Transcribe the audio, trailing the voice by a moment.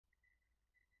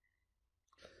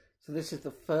So this is the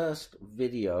first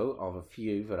video of a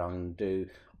few that I'm going to do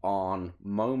on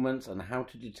moments and how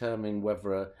to determine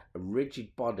whether a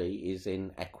rigid body is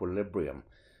in equilibrium.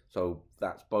 So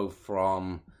that's both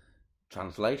from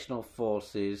translational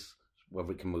forces,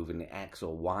 whether it can move in the X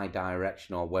or Y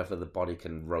direction, or whether the body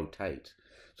can rotate.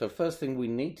 So first thing we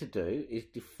need to do is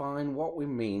define what we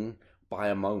mean by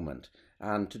a moment.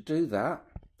 And to do that,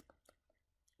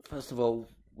 first of all,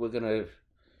 we're going to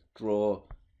draw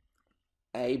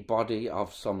a body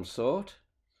of some sort,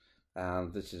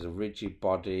 and this is a rigid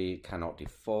body, cannot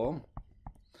deform,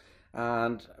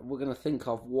 and we're going to think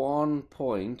of one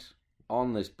point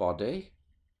on this body,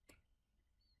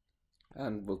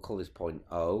 and we'll call this point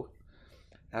O,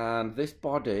 and this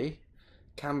body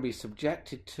can be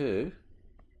subjected to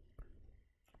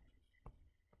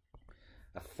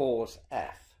a force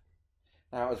F.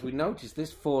 Now, as we notice,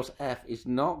 this force F is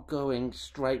not going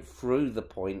straight through the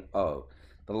point O.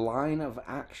 The line of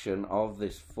action of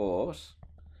this force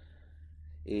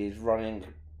is running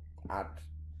at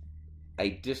a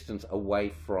distance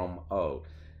away from O.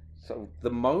 So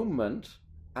the moment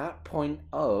at point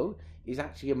O is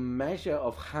actually a measure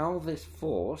of how this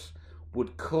force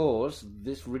would cause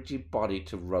this rigid body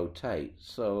to rotate.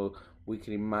 So we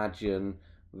can imagine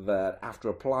that after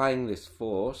applying this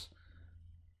force,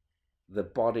 the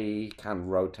body can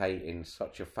rotate in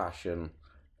such a fashion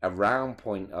around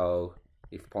point O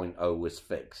if point O was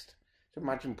fixed. So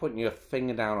imagine putting your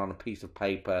finger down on a piece of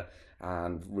paper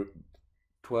and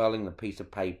twirling the piece of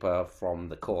paper from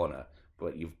the corner,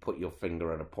 but you've put your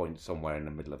finger at a point somewhere in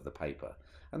the middle of the paper.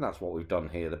 And that's what we've done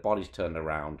here. The body's turned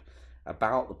around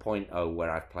about the point O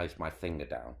where I've placed my finger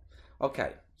down.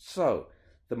 Okay, so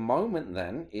the moment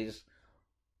then is,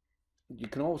 you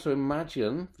can also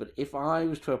imagine that if I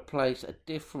was to place a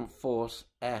different force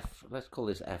F, let's call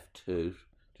this F2,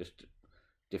 just to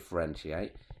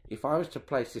differentiate. If I was to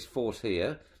place this force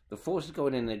here, the force is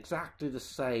going in exactly the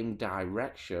same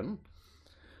direction,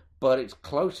 but it's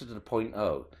closer to the point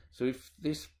O. So if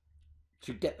this,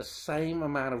 to get the same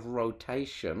amount of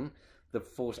rotation, the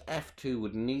force F2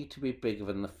 would need to be bigger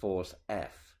than the force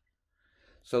F.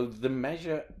 So the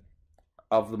measure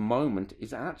of the moment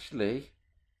is actually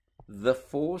the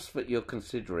force that you're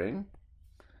considering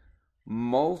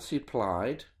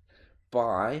multiplied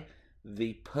by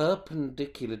the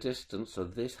perpendicular distance. So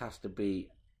this has to be,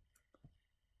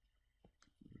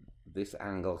 this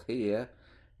angle here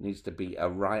needs to be a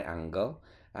right angle,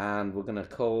 and we're going to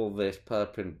call this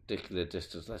perpendicular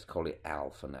distance, let's call it L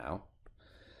for now.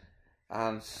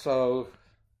 And so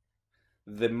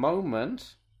the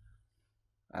moment,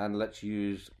 and let's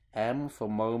use M for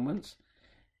moments,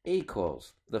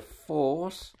 equals the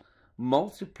force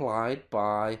multiplied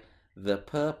by the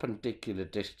perpendicular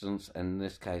distance, and in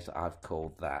this case I've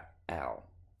called that L.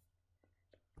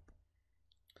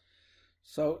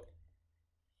 So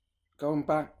going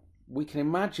back, we can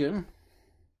imagine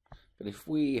that if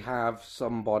we have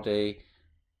somebody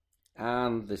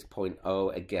and this point O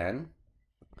again,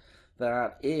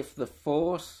 that if the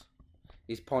force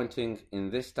is pointing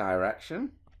in this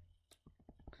direction,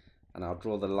 and I'll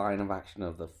draw the line of action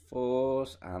of the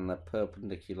force and the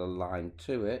perpendicular line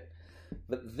to it,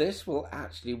 but this will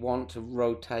actually want to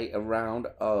rotate around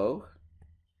O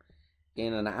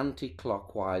in an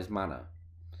anti-clockwise manner.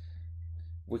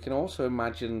 We can also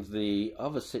imagine the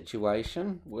other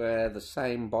situation where the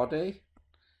same body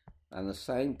and the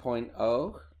same point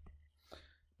O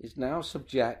is now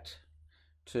subject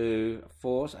to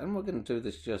force, and we're going to do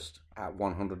this just at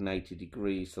 180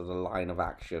 degrees, so the line of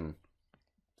action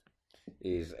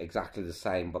is exactly the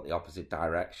same but the opposite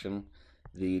direction.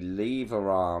 The lever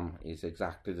arm is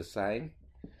exactly the same,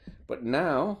 but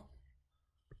now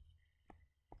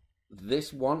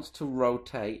this wants to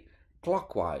rotate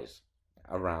clockwise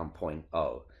around point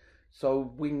O.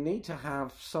 So we need to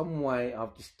have some way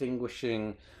of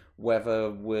distinguishing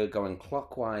whether we're going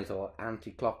clockwise or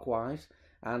anti-clockwise,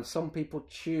 and some people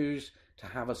choose to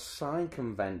have a sign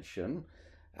convention,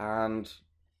 and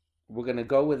we're going to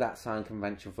go with that sign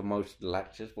convention for most of the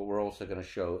lectures, but we're also going to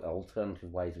show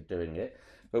alternative ways of doing it.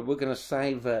 But we're going to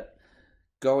say that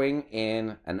going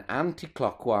in an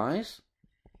anti-clockwise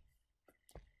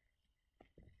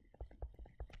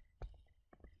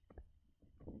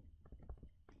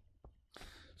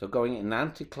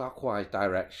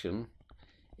direction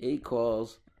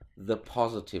equals the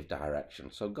positive direction.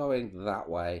 So going that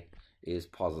way is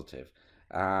positive.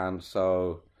 And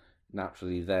so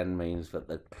naturally then means that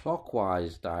the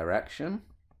clockwise direction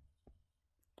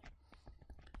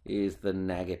is the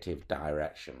negative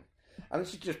direction. And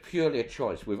this is just purely a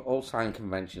choice. With all sign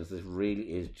conventions, this really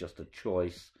is just a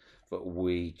choice that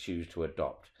we choose to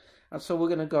adopt. And so we're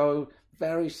going to go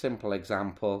very simple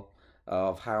example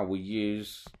of how we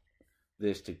use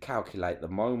this to calculate the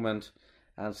moment.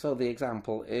 And so the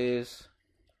example is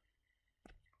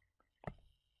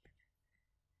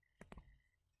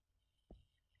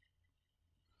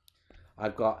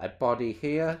I've got a body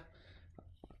here,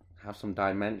 have some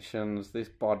dimensions. This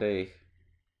body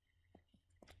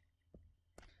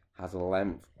has a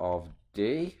length of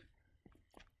d,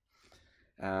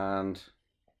 and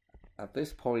at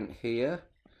this point here,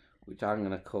 which I'm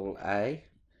going to call A,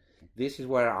 this is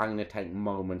where I'm going to take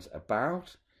moments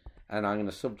about, and I'm going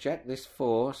to subject this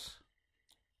force,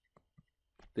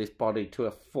 this body, to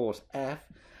a force F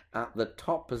at the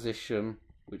top position,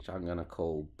 which I'm going to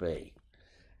call B.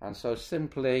 And so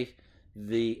simply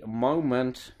the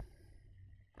moment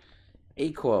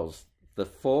equals the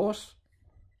force,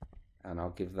 and I'll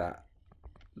give that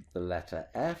the letter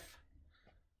F.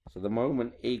 So the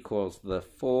moment equals the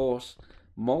force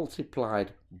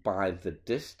multiplied by the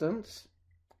distance,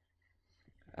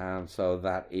 and so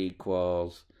that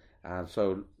equals, and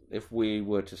so if we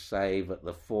were to say that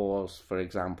the force, for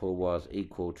example, was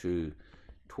equal to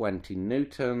 20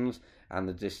 newtons and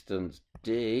the distance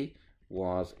d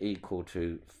was equal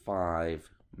to 5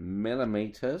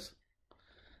 millimeters,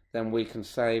 then we can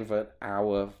say that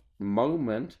our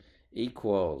moment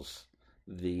equals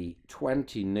the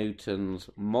 20 newtons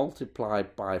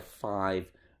multiplied by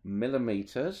 5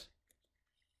 millimeters.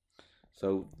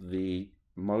 So the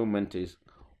moment is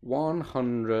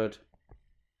 100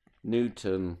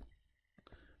 Newton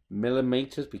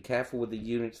millimeters. Be careful with the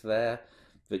units there,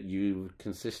 that you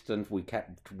consistent. We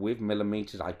kept with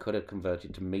millimeters. I could have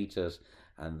converted to meters,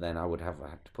 and then I would have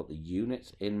had to put the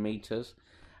units in meters.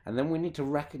 And then we need to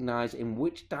recognize in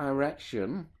which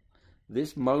direction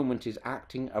this moment is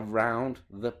acting around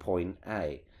the point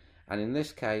A. And in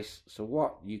this case, so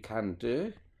what you can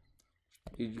do,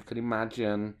 you can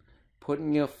imagine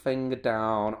putting your finger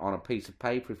down on a piece of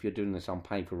paper. If you're doing this on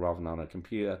paper rather than on a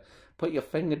computer, put your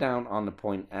finger down on the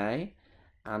point A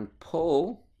and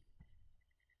pull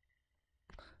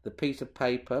the piece of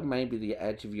paper. Maybe the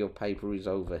edge of your paper is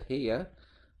over here,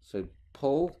 so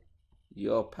pull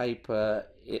your paper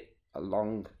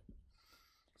along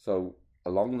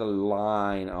the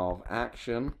line of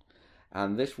action,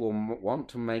 and this will want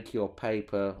to make your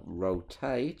paper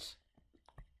rotate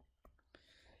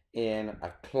in a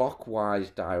clockwise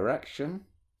direction,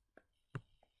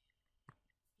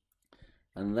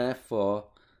 and therefore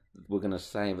we're going to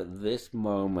say that this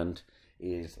moment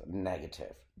is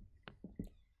negative.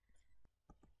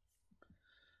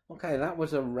 Okay, that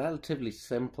was a relatively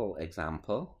simple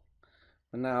example.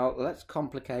 And now let's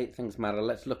complicate things matter.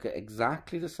 Let's look at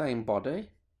exactly the same body.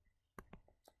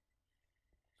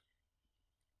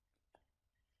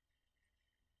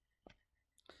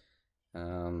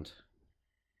 And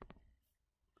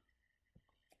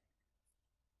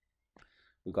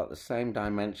we've got the same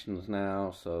dimensions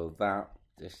now, so that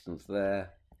distance there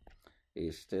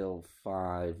is still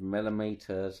 5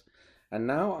 millimeters. And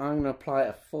now I'm going to apply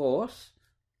a force,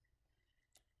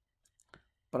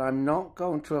 but I'm not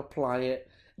going to apply it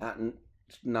at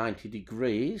 90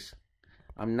 degrees.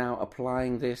 I'm now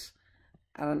applying this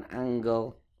at an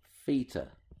angle theta.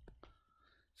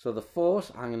 So the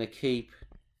force I'm going to keep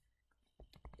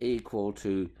equal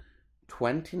to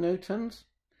 20 newtons,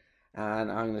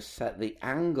 and I'm going to set the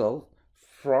angle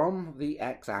from the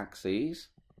x-axis.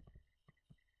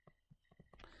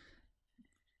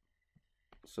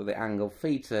 So the angle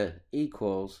theta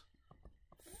equals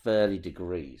 30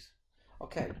 degrees.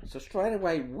 Okay, so straight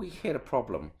away we hit a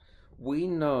problem. We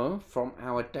know from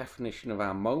our definition of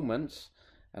our moments,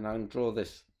 and I'm going to draw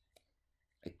this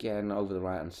again over the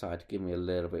right hand side to give me a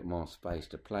little bit more space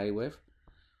to play with.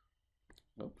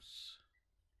 Oops.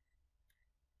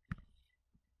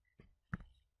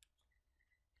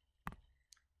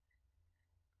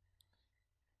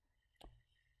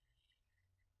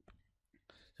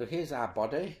 So here's our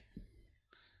body,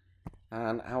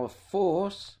 and our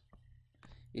force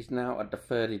is now at the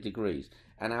 30 degrees,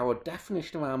 and our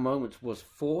definition of our moments was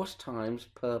force times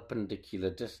perpendicular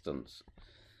distance.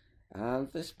 And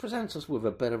this presents us with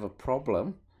a bit of a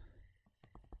problem,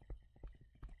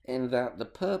 in that the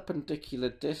perpendicular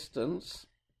distance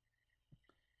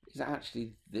is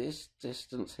actually this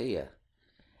distance here,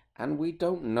 and we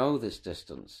don't know this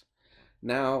distance.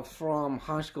 Now, from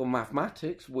high school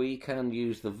mathematics, we can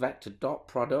use the vector dot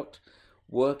product,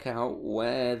 work out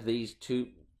where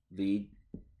the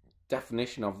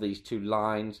definition of these two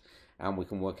lines, and we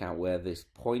can work out where this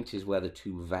point is, where the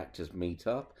two vectors meet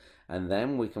up, and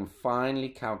then we can finally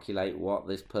calculate what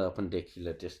this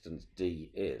perpendicular distance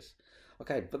d is.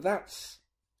 Okay, but that's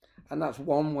And that's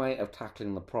one way of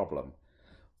tackling the problem.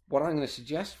 What I'm going to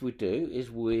suggest we do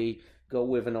is we go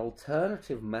with an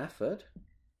alternative method,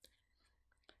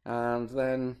 and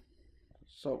then,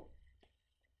 so,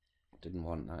 didn't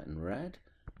want that in red,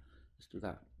 let's do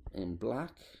that in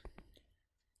black.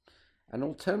 An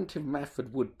alternative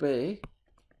method would be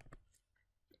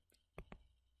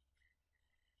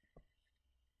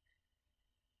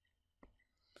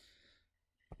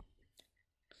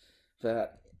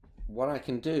that what I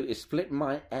can do is split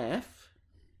my f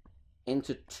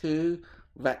into two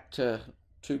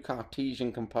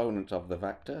Cartesian components of the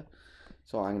vector.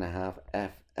 So I'm going to have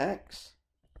fx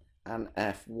and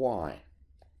fy.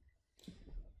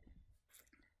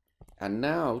 And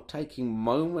now, taking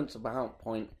moments about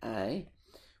point A,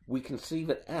 we can see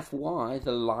that Fy,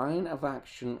 the line of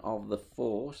action of the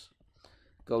force,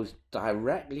 goes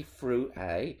directly through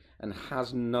A and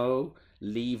has no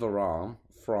lever arm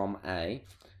from A,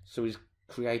 so is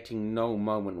creating no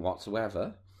moment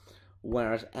whatsoever,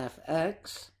 whereas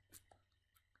Fx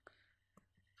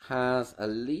has a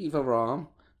lever arm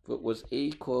that was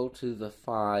equal to the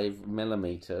 5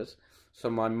 millimeters. So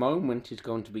my moment is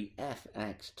going to be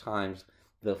Fx times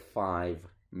the 5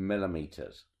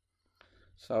 millimeters.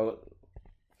 So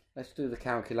let's do the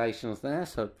calculations there.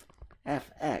 So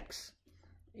Fx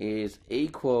is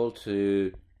equal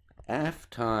to F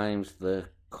times the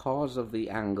cos of the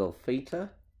angle theta.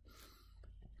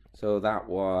 So that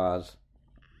was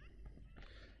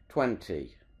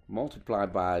 20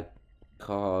 multiplied by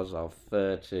cos of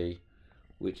 30,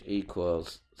 which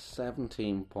equals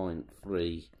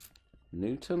 17.3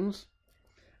 newtons.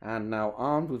 And now,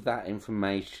 armed with that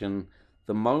information,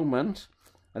 the moment,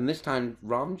 and this time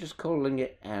rather than just calling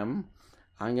it m,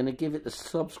 I'm going to give it the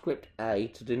subscript a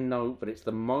to denote that it's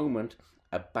the moment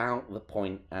about the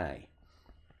point A.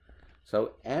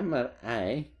 So m at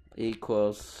A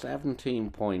equals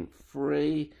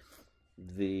 17.3,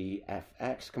 the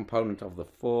Fx component of the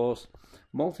force,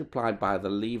 multiplied by the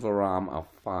lever arm of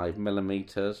 5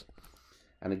 millimeters.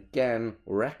 And again,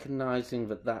 recognizing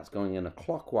that that's going in a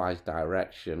clockwise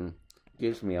direction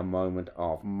gives me a moment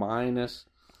of minus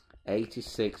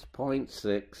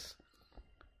 86.6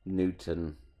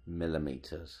 Newton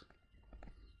millimeters.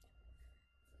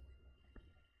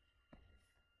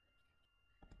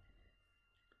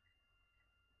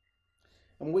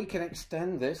 And we can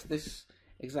extend this. This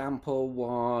example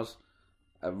was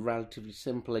a relatively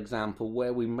simple example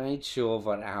where we made sure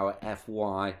that our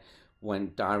Fy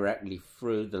went directly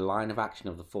through, the line of action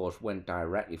of the force went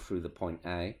directly through the point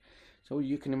A. So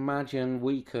you can imagine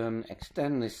we can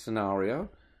extend this scenario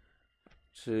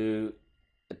to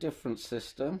a different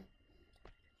system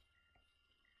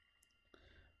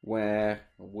where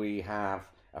we have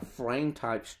a frame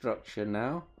type structure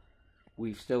now.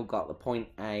 We've still got the point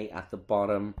A at the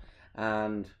bottom,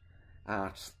 and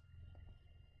at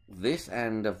this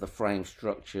end of the frame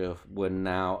structure we're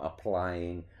now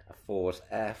applying a force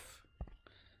F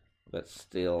that's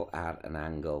still at an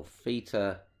angle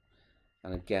theta.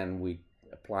 And again, we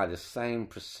apply the same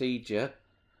procedure.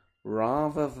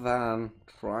 Rather than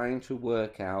trying to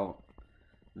work out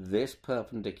this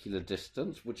perpendicular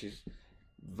distance, which is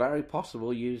very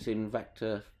possible using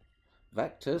vectors,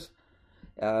 but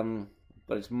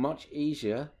it's much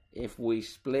easier if we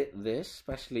split this,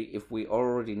 especially if we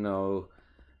already know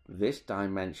this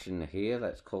dimension here,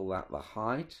 let's call that the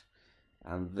height,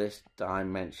 and this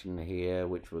dimension here,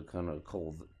 which we're going to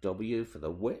call W for the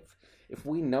width. If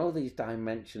we know these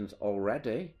dimensions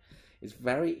already, it's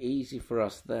very easy for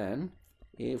us then,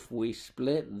 if we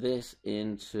split this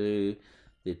into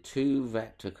the two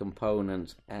vector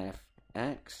components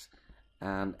Fx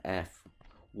and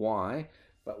Fy,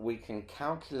 but we can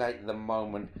calculate the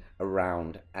moment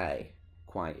around A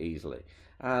quite easily.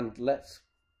 And let's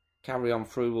carry on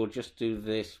through. We'll just do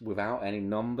this without any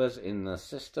numbers in the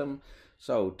system.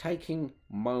 So taking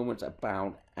moments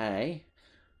about A,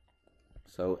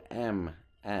 so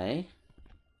MA,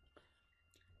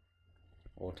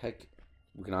 or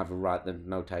we can either write the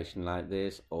notation like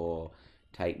this or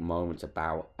take moments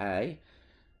about A.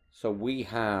 So we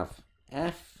have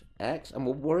Fx, and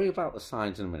we'll worry about the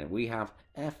signs in a minute. We have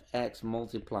Fx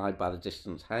multiplied by the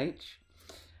distance h,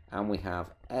 and we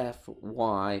have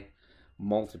Fy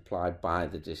multiplied by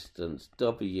the distance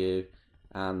w,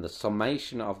 and the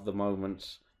summation of the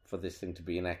moments for this thing to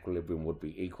be in equilibrium would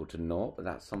be equal to 0, but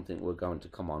that's something we're going to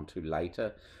come on to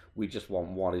later. We just want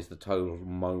what is the total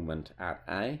moment at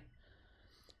A.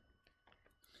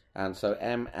 And so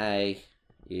MA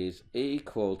is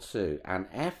equal to,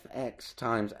 and Fx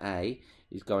times A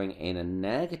is going in a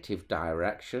negative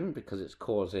direction because it's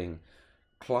causing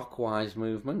clockwise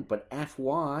movement, but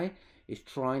Fy is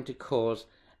trying to cause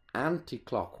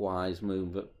anti-clockwise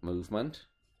movement.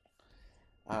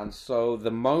 And so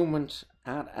the moment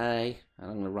at A, and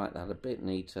I'm going to write that a bit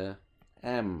neater,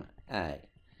 MA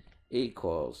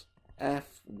equals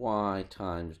Fy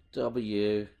times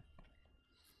W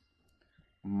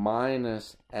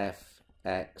minus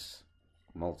Fx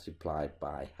multiplied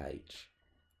by H.